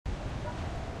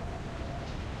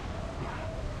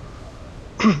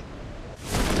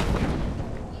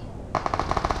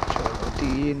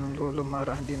ino lolo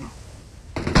marandino.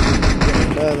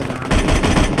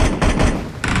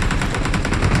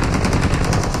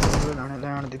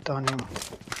 Learn the Tanium.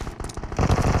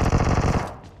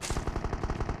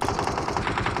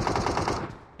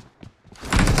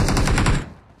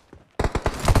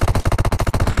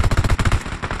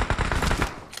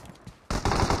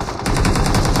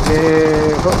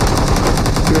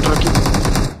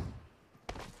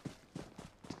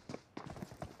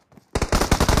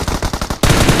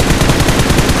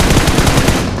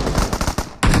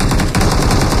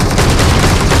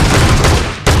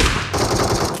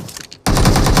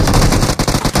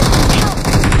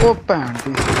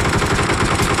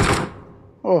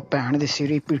 ਭੈਣ ਦੀ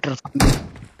ਸਿਰੀ Peterson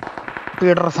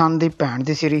ਦੀ ਭੈਣ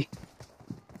ਦੀ ਸਿਰੀ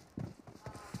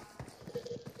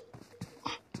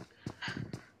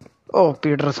ਉਹ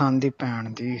ਪੀਟਰਸਨ ਦੀ ਭੈਣ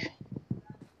ਦੀ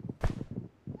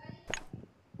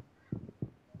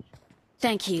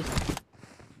Thank you.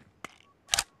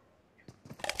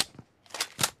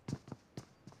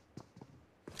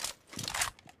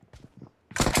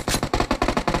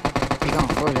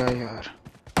 हो जा यार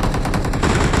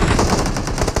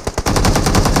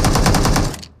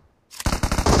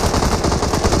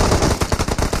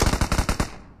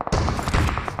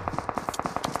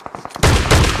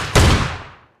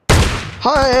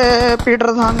हाय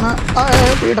पीटरसन हाय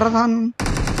पीटरसन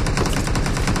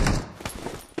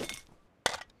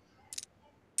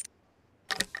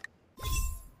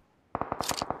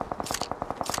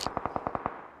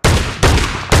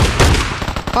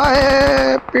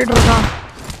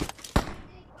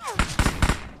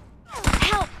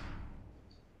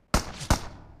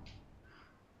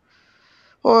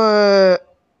ओए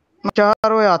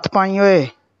चार ओए हथ पाई ओए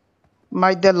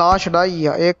मैं इधर लाश डाई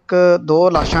है एक दो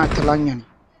लाशां इत्थे लाइयां ने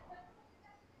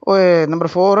ओए नंबर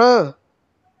 4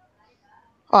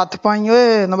 हथ पाई ओए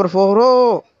नंबर 4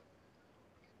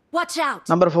 Watch out.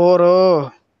 नंबर 4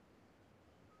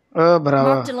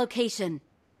 बराबर Marked a location.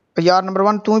 यार नंबर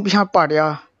 1 तू ही पिछा पाड़िया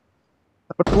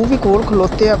तू भी कोल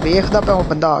खलोते आ वेखदा पे वो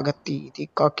बंदा आ गत्ती थी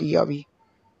काकी आ भी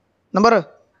नंबर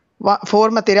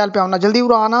 4 मैं तेरे हाल पे आना जल्दी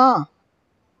उड़ा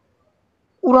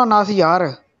ना सी यार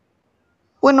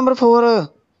ओए नंबर 4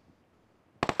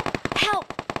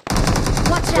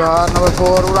 यार नंबर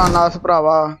 4 उड़ाना स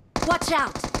भरावा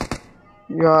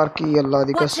यार की अल्लाह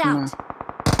दी कसम है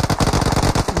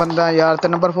बंदा यार ते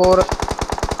नंबर 4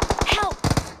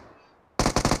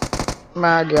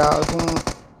 मैं गया तू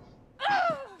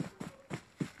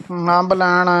ना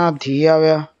बुलाना धी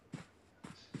आया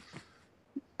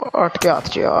पाट के हाथ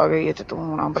च आ गई है तू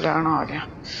ना बुलाना आ गया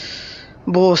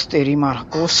बोस तेरी मार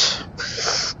कोस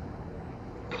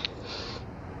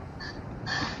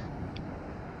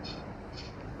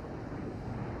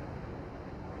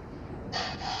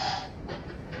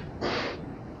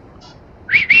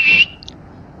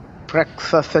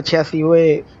breakfast अच्छी हुए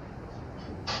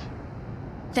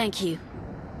Thank you.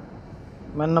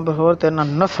 मैं नंबर 4 तेरे ना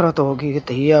नफरत होगी कि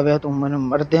धी आवे तू मैंने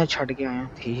मरदे छड़ के आया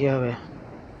धी आवे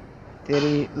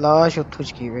तेरी लाश उठुच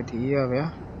की वे धी आवे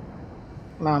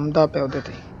मैं आमदा पे ओदे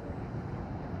ते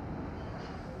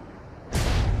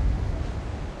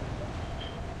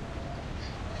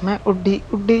मैं उड्डी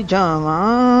उड्डी जावा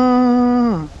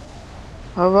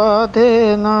हवा दे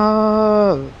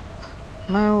नाल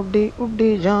मैं उड्डी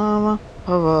उड्डी जावा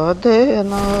हवा दे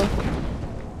नाल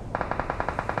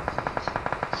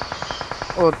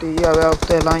ओ धी आवे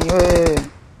उत्ते लाई ओए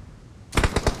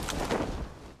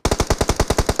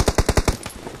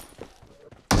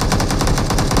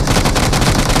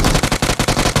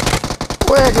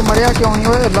ओए कि मरिया क्यों नहीं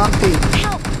ओए लांती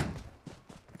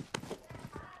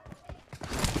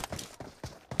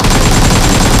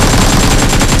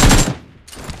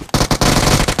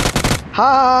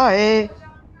हाय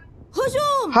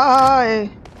हाय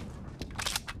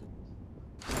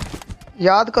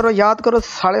याद करो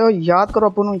साले हो याद करो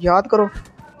अब्बू नु याद करो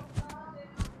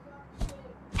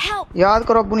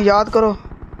अब्बू नु याद करो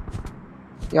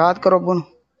अब्बू नु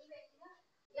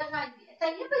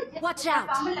Watch out.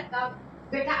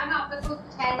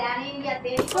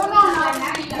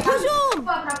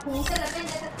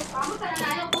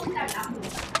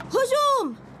 Hujum.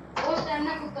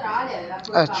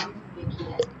 अच्छा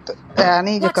ऐ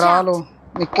नहीं जे करा लो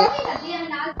निक्के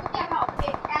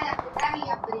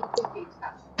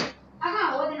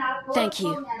Thank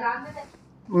you.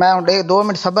 मैं हुण 2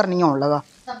 मिनट सबर नहीं होने लगा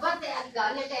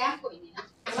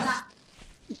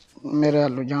मेरे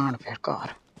हलू जान फिर घर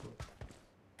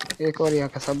एक बार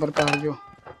आके सबर कर जो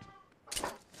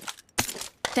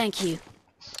Thank you.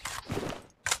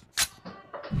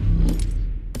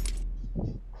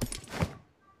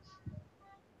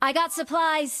 I got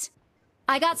supplies.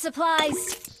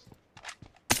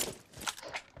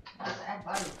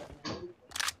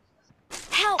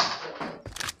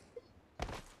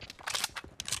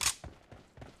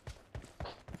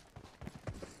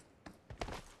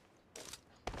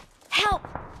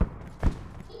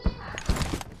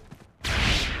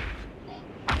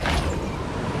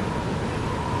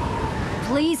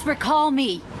 Please recall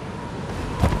me.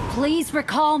 Please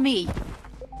recall me.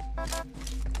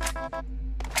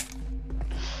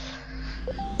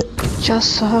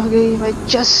 चस आ गई भाई,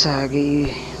 चस आ गई।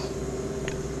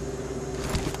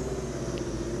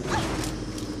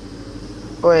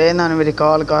 ओए इन्होंने मेरी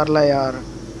कॉल कर ला यार,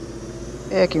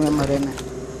 ये कि मैं मरे ने।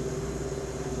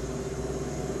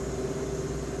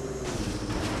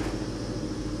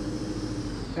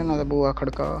 इन्हों दा बुआ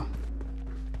खड़का।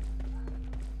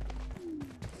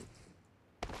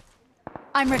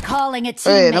 I'm recalling a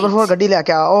A number 4 teammate. गड्डी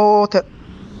लेके आ। ओ थे।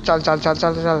 चल चल चल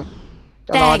चल चल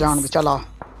चल, आ जान दे, Thanks. चल आ।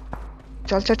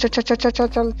 चल चल चल चल चल चल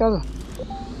चल चल।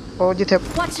 ओ जिथे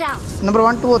Watch out. नंबर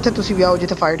 1 2 ਉੱਥੇ ਤੁਸੀਂ ਵੀ ਆਓ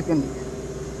ਜਿੱਥੇ ਫਾਈਟ ਵੀ ਹੁੰਦੀ ਹੈ।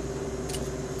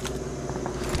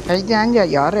 ਇੰਜ ਇੰਜ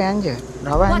ਯਾਰ, ਇੰਜ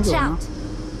ਭਰਾਵਾ, ਇੰਜ Watch ਹੋ ਨਾ, out.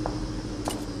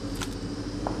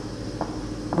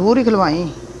 ਦੂਰ ਹੀ ਖਲਵਾਈ।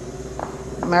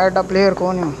 ਮੈਂ ਐਡਾ ਪਲੇਅਰ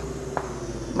ਕੌਣ ਹਾਂ,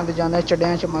 ਮੈਂ ਤਾਂ ਜਾਣਾ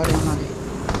ਚੱਡਿਆਂ ਚ ਮਾਰੇ ਉਹਨਾਂ ਦੇ।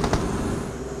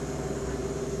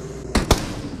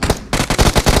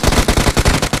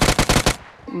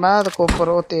 मैं तो कोपर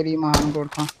हो तेरी मान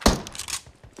गोड़खा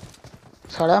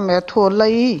साड़ा मैथू होला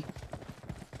ही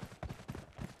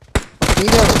ठीक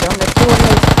है बेटा, मैथू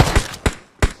होला ही।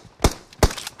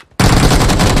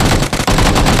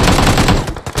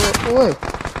 ओए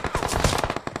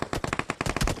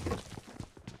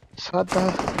सादा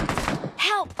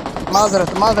Help.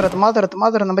 माजरत माजरत माजरत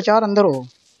माजरत, बेचार अंदर हो।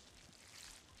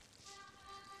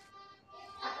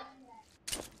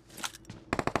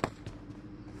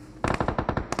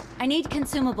 I need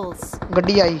consumables.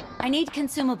 गड्डी आई, I need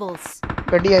consumables.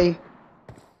 गड्डी आई।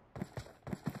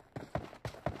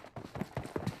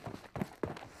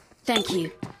 Thank you.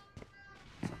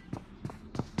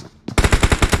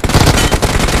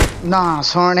 ना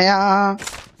सोनिया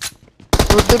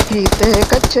दुध पीते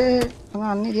कच्चे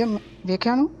नहीं दिया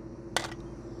देखिया नू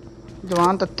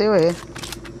जवान तत्ते हुए।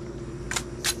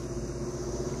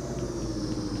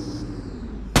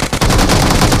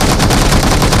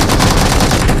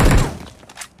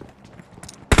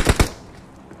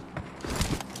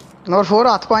 नंबर 4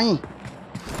 हाथ पाई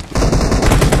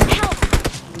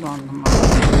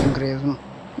अंग्रेज नू।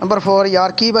 नंबर 4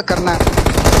 यार की बे करना है,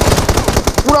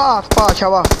 पूरा हाथ पा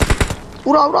शावा,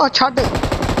 पूरा पूरा छड़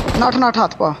नठ नठ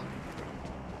हाथ पा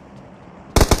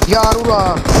यार। उरा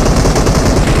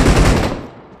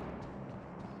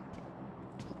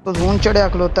तो जून चढ़िया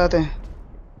खलोता ते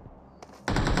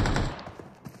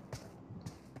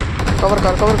कवर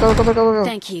कर कवर कर कवर कर।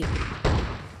 Thank you.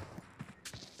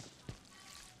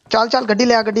 चल चल गड्डी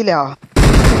ले आ, गड्डी ले आ।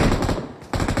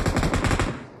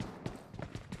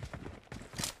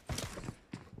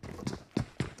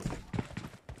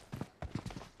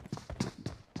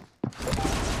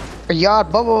 यार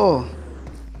बवो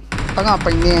अगा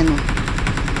पैने इन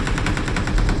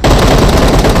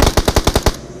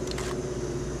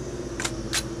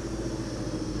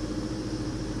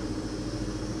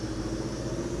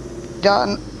जा।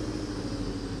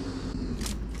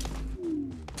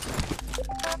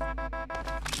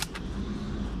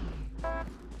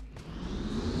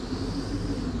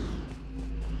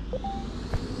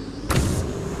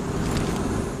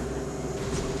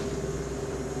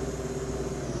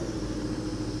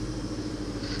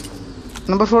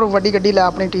 नंबर 4 वड्डी गड्डी लै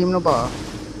अपनी टीम नू पा,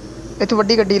 इत्थे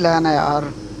वड्डी गड्डी लैना यार।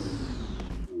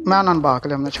 मैं उन्होंने बाक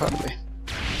लिया, मैं छड़ दे।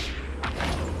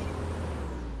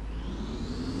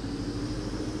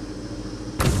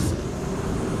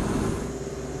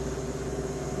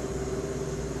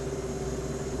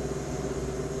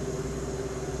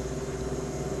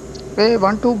 ए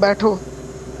 1 2 बैठो,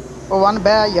 ओ 1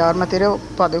 बह यार, मैं तेरे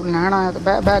पादे लैन आया तो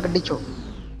बह बह गड्डी चो,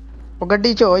 ओ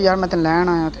गड्डी चो यार, मैं तेन लैन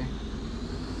आया ते।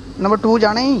 नंबर 2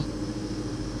 जाने ही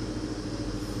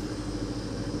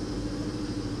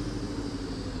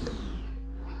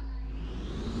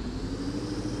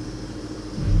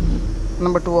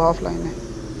नंबर 2 ऑफलाइन है।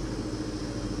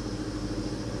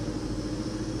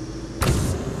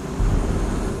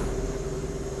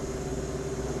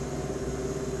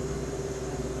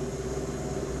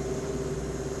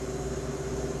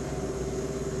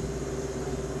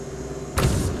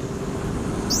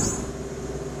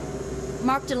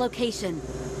 Marked a location.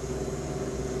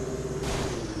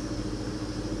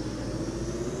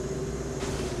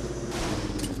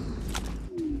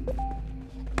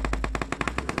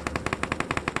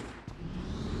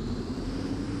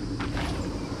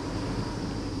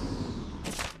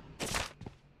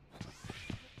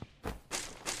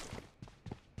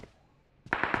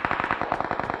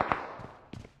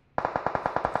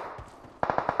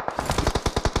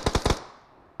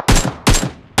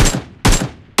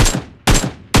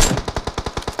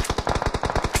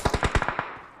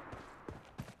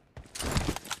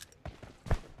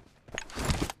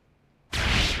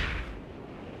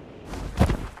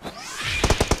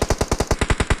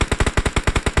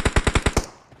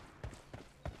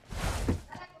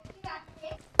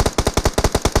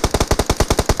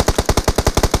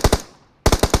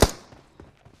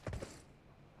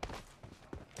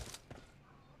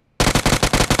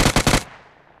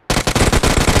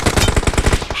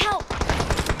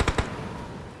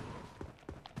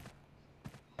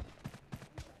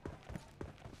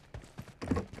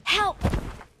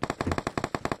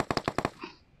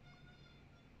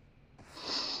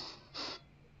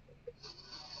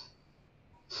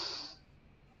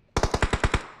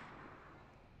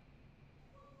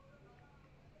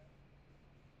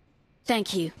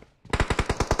 Thank you.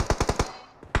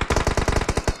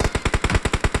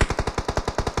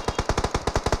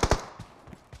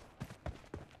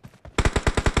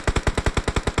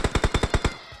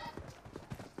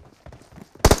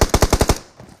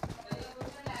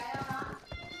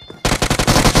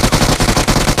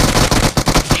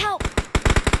 Help!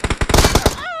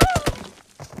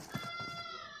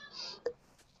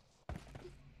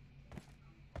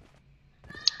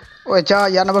 ओए चा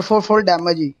यार नंबर 4 फुल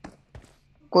डैमेज ही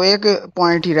कोई एक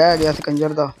पॉइंट ही रह गया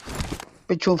सिकंजर दा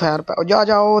पिछू फायर पे जा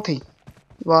जा वो थी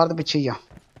दीवार दे पिछे ही आ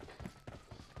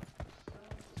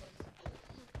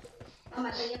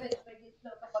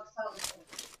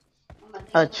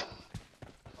अच्छा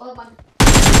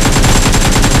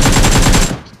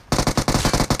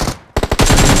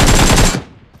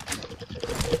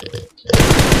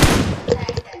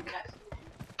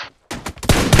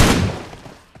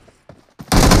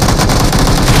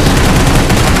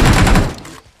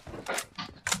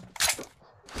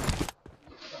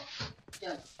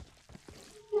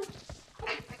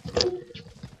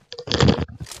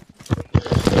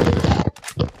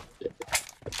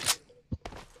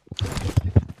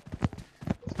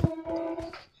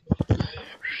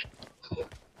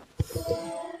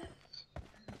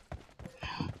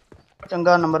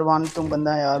चंगा नंबर 1 तू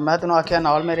बंदा यार मैं तेन आख्या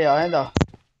नाल मेरे आए दा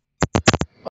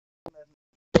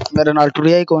मेरे नाल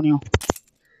टुरिया ही कोनी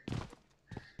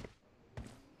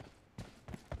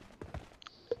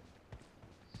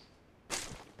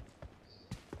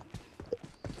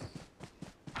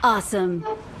Awesome.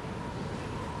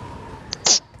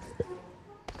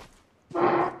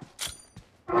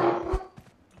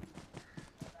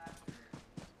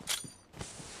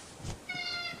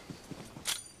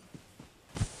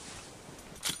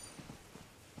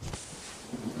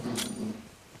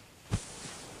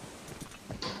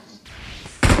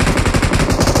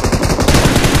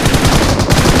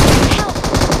 Help!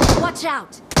 Watch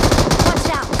out! Watch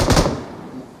out!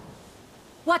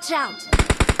 Watch out!